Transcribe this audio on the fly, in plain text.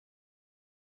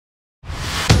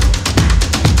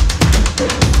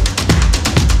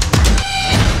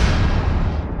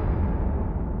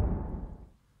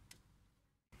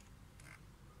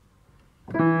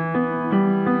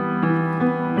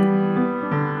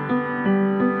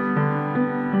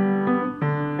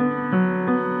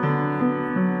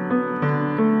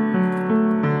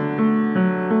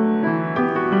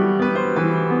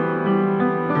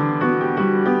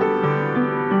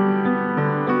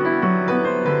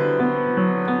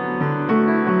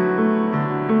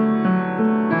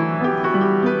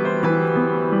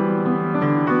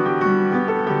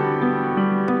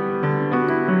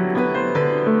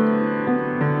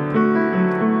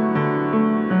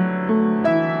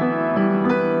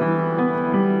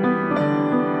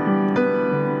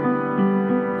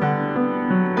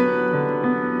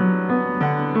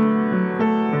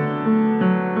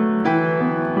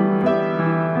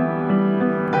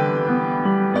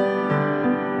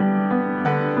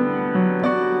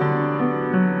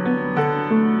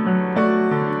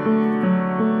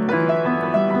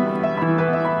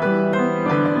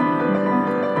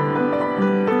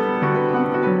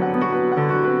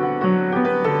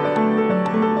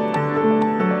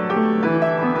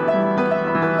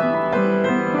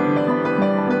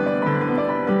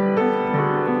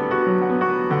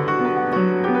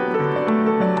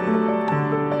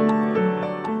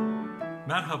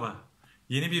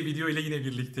Yeni bir video ile yine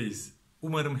birlikteyiz.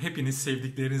 Umarım hepiniz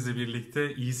sevdiklerinizle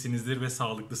birlikte iyisinizdir ve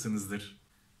sağlıklısınızdır.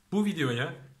 Bu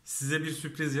videoya size bir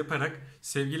sürpriz yaparak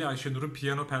sevgili Ayşenur'un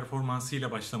piyano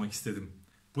performansıyla başlamak istedim.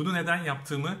 Bunu neden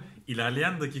yaptığımı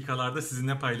ilerleyen dakikalarda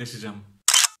sizinle paylaşacağım.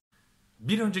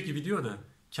 Bir önceki videoda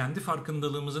kendi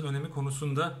farkındalığımızın önemi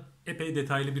konusunda epey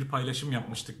detaylı bir paylaşım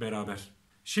yapmıştık beraber.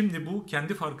 Şimdi bu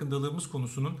kendi farkındalığımız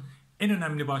konusunun en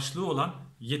önemli başlığı olan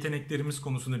yeteneklerimiz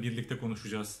konusunu birlikte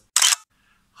konuşacağız.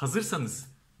 Hazırsanız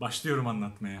başlıyorum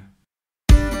anlatmaya.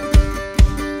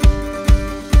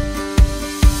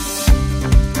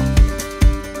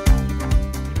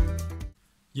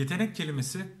 Yetenek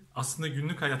kelimesi aslında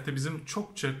günlük hayatta bizim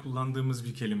çokça kullandığımız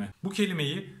bir kelime. Bu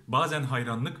kelimeyi bazen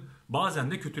hayranlık,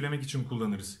 bazen de kötülemek için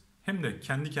kullanırız. Hem de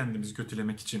kendi kendimizi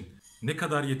kötülemek için. Ne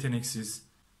kadar yeteneksiz,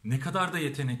 ne kadar da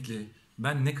yetenekli,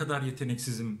 ben ne kadar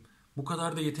yeteneksizim, bu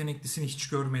kadar da yeteneklisini hiç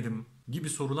görmedim gibi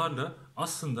sorularla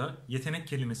aslında yetenek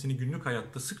kelimesini günlük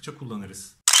hayatta sıkça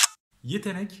kullanırız.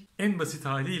 Yetenek en basit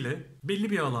haliyle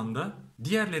belli bir alanda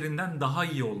diğerlerinden daha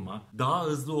iyi olma, daha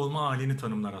hızlı olma halini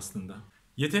tanımlar aslında.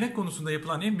 Yetenek konusunda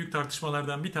yapılan en büyük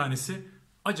tartışmalardan bir tanesi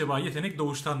acaba yetenek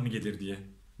doğuştan mı gelir diye.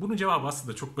 Bunun cevabı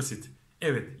aslında çok basit.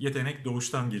 Evet, yetenek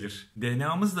doğuştan gelir.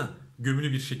 DNA'mızda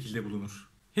gömülü bir şekilde bulunur.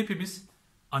 Hepimiz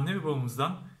anne ve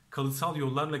babamızdan kalıtsal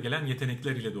yollarla gelen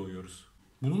yetenekler ile doğuyoruz.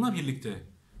 Bununla birlikte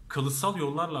kalıtsal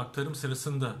yollarla aktarım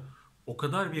sırasında o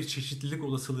kadar bir çeşitlilik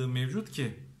olasılığı mevcut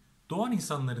ki doğan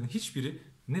insanların hiçbiri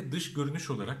ne dış görünüş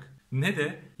olarak ne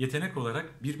de yetenek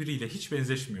olarak birbiriyle hiç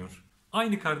benzeşmiyor.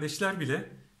 Aynı kardeşler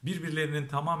bile birbirlerinin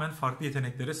tamamen farklı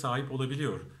yeteneklere sahip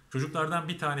olabiliyor. Çocuklardan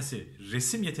bir tanesi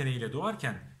resim yeteneğiyle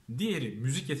doğarken diğeri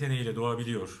müzik yeteneğiyle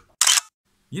doğabiliyor.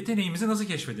 Yeteneğimizi nasıl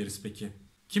keşfederiz peki?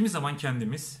 Kimi zaman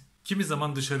kendimiz, kimi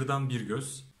zaman dışarıdan bir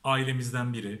göz,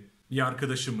 ailemizden biri, bir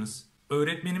arkadaşımız,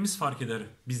 öğretmenimiz fark eder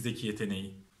bizdeki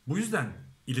yeteneği. Bu yüzden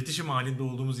iletişim halinde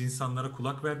olduğumuz insanlara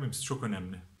kulak vermemiz çok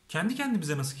önemli. Kendi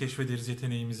kendimize nasıl keşfederiz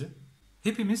yeteneğimizi?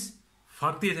 Hepimiz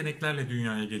farklı yeteneklerle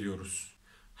dünyaya geliyoruz.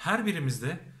 Her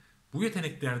birimizde bu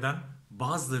yeteneklerden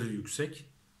bazıları yüksek,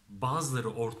 bazıları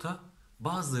orta,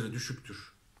 bazıları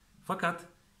düşüktür. Fakat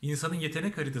insanın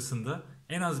yetenek haritasında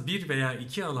en az bir veya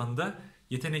iki alanda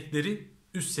yetenekleri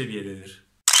üst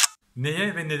seviyededir.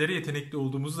 Neye ve nelere yetenekli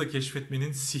olduğumuzu da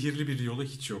keşfetmenin sihirli bir yolu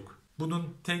hiç yok.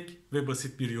 Bunun tek ve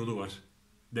basit bir yolu var.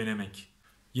 Denemek.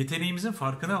 Yeteneğimizin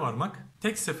farkına varmak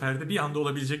tek seferde bir anda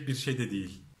olabilecek bir şey de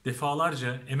değil.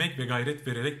 Defalarca emek ve gayret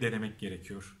vererek denemek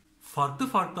gerekiyor.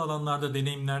 Farklı alanlarda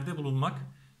deneyimlerde bulunmak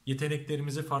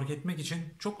yeteneklerimizi fark etmek için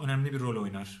çok önemli bir rol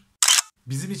oynar.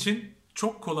 Bizim için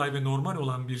çok kolay ve normal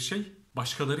olan bir şey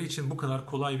başkaları için bu kadar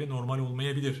kolay ve normal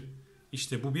olmayabilir.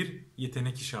 İşte bu bir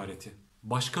yetenek işareti.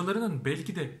 Başkalarının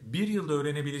belki de bir yılda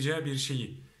öğrenebileceği bir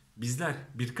şeyi bizler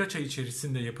birkaç ay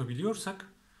içerisinde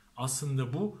yapabiliyorsak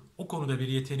aslında bu o konuda bir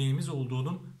yeteneğimiz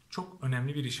olduğunun çok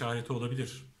önemli bir işareti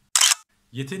olabilir.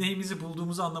 Yeteneğimizi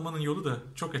bulduğumuzu anlamanın yolu da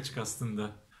çok açık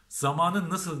aslında. Zamanın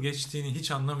nasıl geçtiğini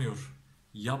hiç anlamıyor.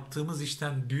 Yaptığımız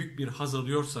işten büyük bir haz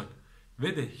alıyorsak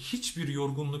ve de hiçbir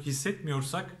yorgunluk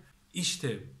hissetmiyorsak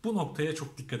işte bu noktaya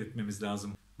çok dikkat etmemiz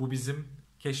lazım. Bu bizim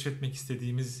keşfetmek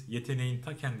istediğimiz yeteneğin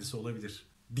ta kendisi olabilir.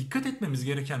 Dikkat etmemiz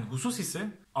gereken husus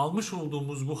ise almış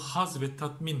olduğumuz bu haz ve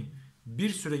tatmin bir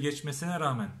süre geçmesine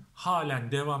rağmen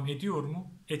halen devam ediyor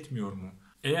mu, etmiyor mu?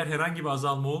 Eğer herhangi bir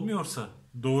azalma olmuyorsa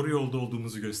doğru yolda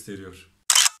olduğumuzu gösteriyor.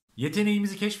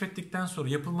 Yeteneğimizi keşfettikten sonra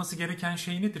yapılması gereken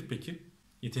şey nedir peki?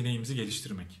 Yeteneğimizi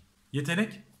geliştirmek.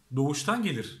 Yetenek doğuştan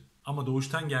gelir ama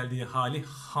doğuştan geldiği hali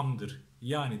hamdır.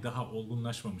 Yani daha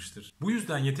olgunlaşmamıştır. Bu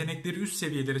yüzden yetenekleri üst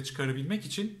seviyelere çıkarabilmek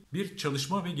için bir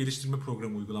çalışma ve geliştirme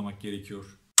programı uygulamak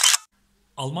gerekiyor.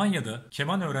 Almanya'da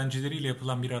keman öğrencileriyle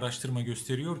yapılan bir araştırma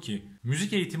gösteriyor ki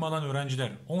müzik eğitimi alan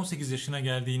öğrenciler 18 yaşına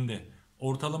geldiğinde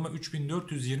ortalama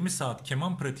 3420 saat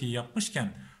keman pratiği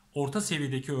yapmışken orta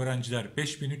seviyedeki öğrenciler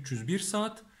 5301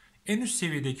 saat, en üst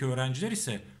seviyedeki öğrenciler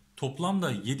ise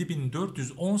toplamda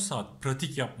 7410 saat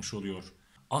pratik yapmış oluyor.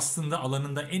 Aslında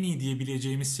alanında en iyi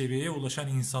diyebileceğimiz seviyeye ulaşan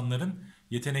insanların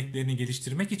yeteneklerini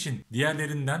geliştirmek için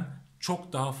diğerlerinden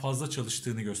çok daha fazla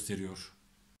çalıştığını gösteriyor.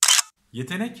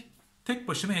 Yetenek tek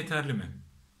başına yeterli mi?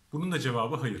 Bunun da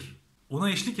cevabı hayır. Ona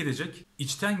eşlik edecek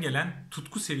içten gelen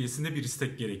tutku seviyesinde bir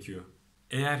istek gerekiyor.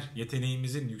 Eğer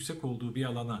yeteneğimizin yüksek olduğu bir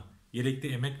alana gerekli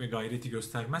emek ve gayreti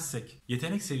göstermezsek,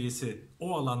 yetenek seviyesi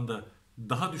o alanda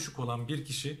daha düşük olan bir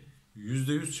kişi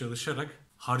 %100 çalışarak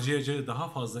harcayacağı daha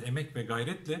fazla emek ve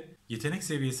gayretle yetenek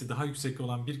seviyesi daha yüksek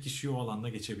olan bir kişiyi o alanda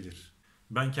geçebilir.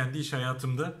 Ben kendi iş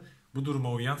hayatımda bu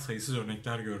duruma uyan sayısız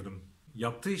örnekler gördüm.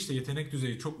 Yaptığı işte yetenek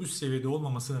düzeyi çok üst seviyede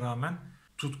olmamasına rağmen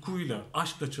tutkuyla,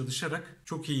 aşkla çalışarak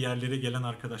çok iyi yerlere gelen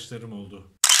arkadaşlarım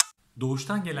oldu.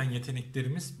 Doğuştan gelen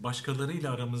yeteneklerimiz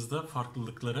başkalarıyla aramızda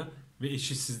farklılıklara ve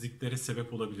eşitsizliklere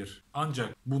sebep olabilir.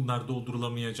 Ancak bunlar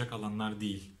doldurulamayacak alanlar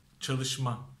değil.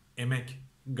 Çalışma, emek,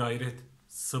 gayret,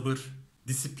 sabır,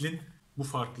 disiplin bu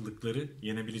farklılıkları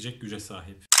yenebilecek güce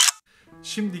sahip.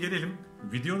 Şimdi gelelim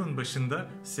videonun başında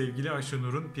sevgili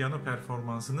Ayşenur'un piyano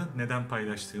performansını neden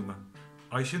paylaştığıma.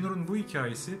 Ayşenur'un bu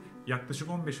hikayesi yaklaşık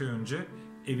 15 ay önce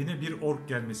evine bir org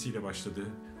gelmesiyle başladı.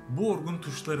 Bu orgun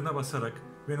tuşlarına basarak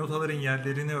ve notaların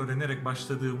yerlerini öğrenerek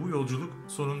başladığı bu yolculuk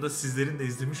sonunda sizlerin de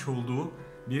izlemiş olduğu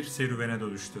bir serüvene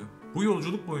dönüştü. Bu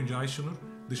yolculuk boyunca Ayşenur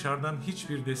dışarıdan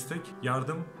hiçbir destek,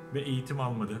 yardım ve eğitim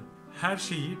almadı. Her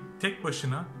şeyi tek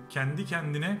başına kendi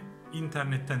kendine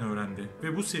internetten öğrendi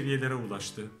ve bu seviyelere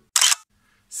ulaştı.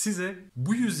 Size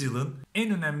bu yüzyılın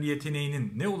en önemli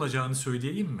yeteneğinin ne olacağını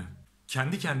söyleyeyim mi?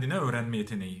 Kendi kendine öğrenme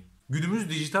yeteneği. Günümüz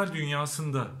dijital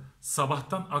dünyasında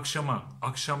sabahtan akşama,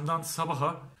 akşamdan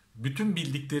sabaha bütün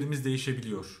bildiklerimiz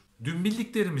değişebiliyor. Dün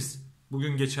bildiklerimiz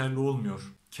bugün geçerli olmuyor.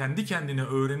 Kendi kendine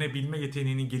öğrenebilme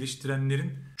yeteneğini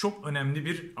geliştirenlerin çok önemli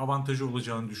bir avantajı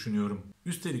olacağını düşünüyorum.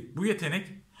 Üstelik bu yetenek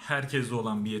herkeste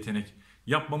olan bir yetenek.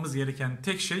 Yapmamız gereken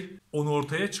tek şey onu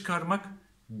ortaya çıkarmak,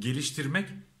 geliştirmek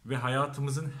ve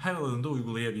hayatımızın her alanında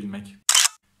uygulayabilmek.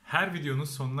 Her videonun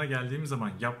sonuna geldiğim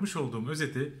zaman yapmış olduğum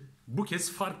özeti bu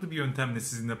kez farklı bir yöntemle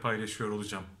sizinle paylaşıyor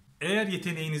olacağım. Eğer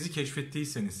yeteneğinizi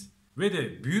keşfettiyseniz ve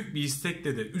de büyük bir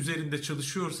istekle de üzerinde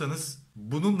çalışıyorsanız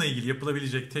bununla ilgili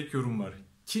yapılabilecek tek yorum var.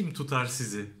 Kim tutar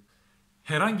sizi?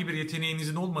 Herhangi bir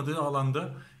yeteneğinizin olmadığı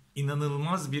alanda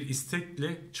inanılmaz bir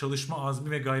istekle çalışma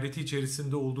azmi ve gayreti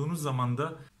içerisinde olduğunuz zaman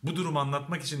da bu durumu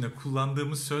anlatmak için de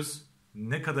kullandığımız söz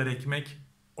ne kadar ekmek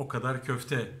o kadar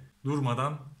köfte.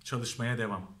 Durmadan çalışmaya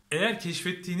devam. Eğer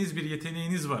keşfettiğiniz bir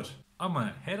yeteneğiniz var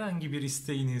ama herhangi bir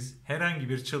isteğiniz, herhangi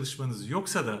bir çalışmanız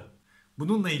yoksa da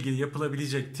bununla ilgili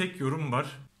yapılabilecek tek yorum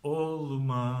var.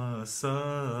 Olmasa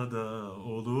da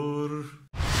olur.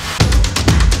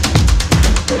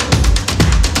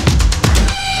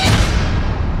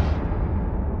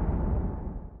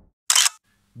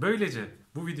 Böylece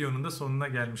bu videonun da sonuna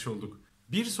gelmiş olduk.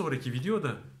 Bir sonraki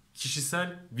videoda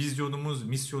kişisel vizyonumuz,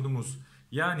 misyonumuz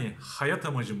yani hayat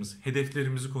amacımız,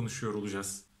 hedeflerimizi konuşuyor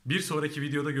olacağız. Bir sonraki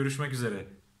videoda görüşmek üzere.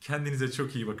 Kendinize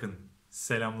çok iyi bakın.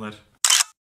 Selamlar.